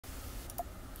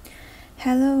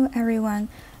Hello everyone,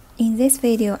 in this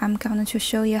video I'm going to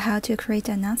show you how to create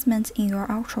announcements in your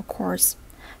Ultra course.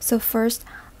 So first,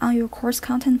 on your course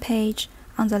content page,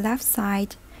 on the left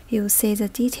side, you will see the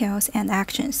details and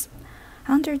actions.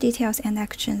 Under details and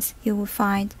actions, you will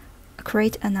find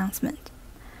create announcement.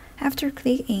 After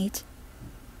clicking it,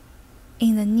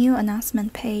 in the new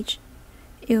announcement page,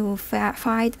 you will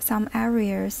find some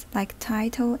areas like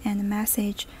title and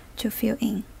message to fill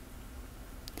in.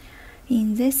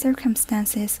 In these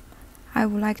circumstances, I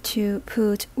would like to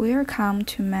put Welcome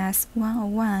to Math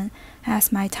 101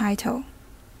 as my title.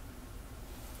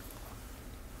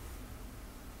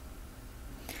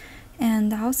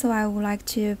 And also I would like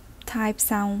to type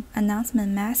some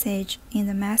announcement message in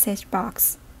the message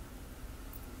box.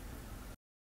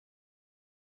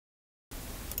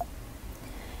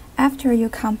 After you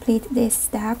complete these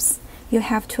steps, you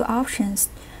have two options.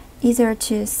 Either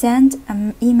to send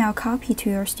an email copy to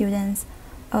your students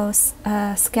or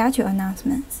schedule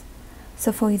announcements.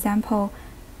 So for example,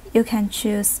 you can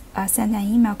choose send an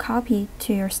email copy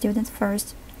to your students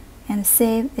first and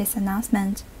save this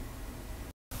announcement.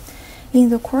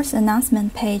 In the course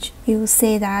announcement page, you will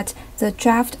see that the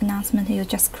draft announcement you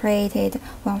just created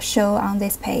will show on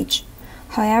this page.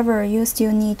 However, you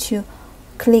still need to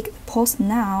click Post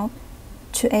Now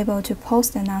to able to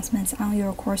post announcements on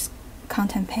your course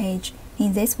content page.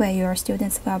 In this way, your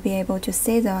students will be able to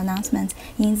see the announcements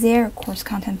in their course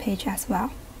content page as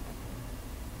well.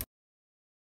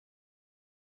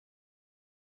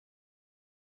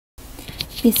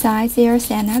 Besides,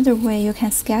 there's another way you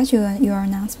can schedule your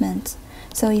announcement.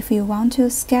 So if you want to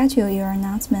schedule your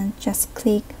announcement, just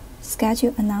click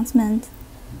Schedule Announcement,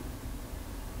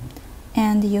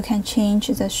 and you can change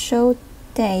the show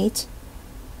date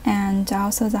and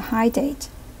also the hide date.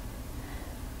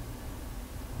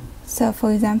 So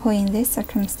for example, in these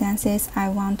circumstances, I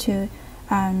want to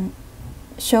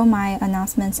show my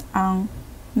announcements on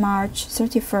March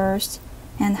 31st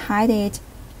and hide it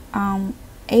on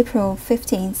April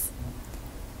 15th.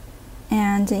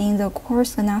 And in the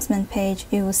course announcement page,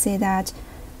 you will see that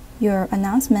your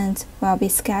announcement will be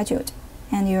scheduled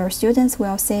and your students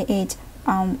will see it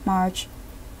on March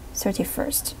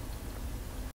 31st.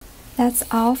 That's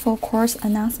all for course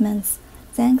announcements.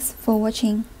 Thanks for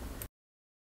watching.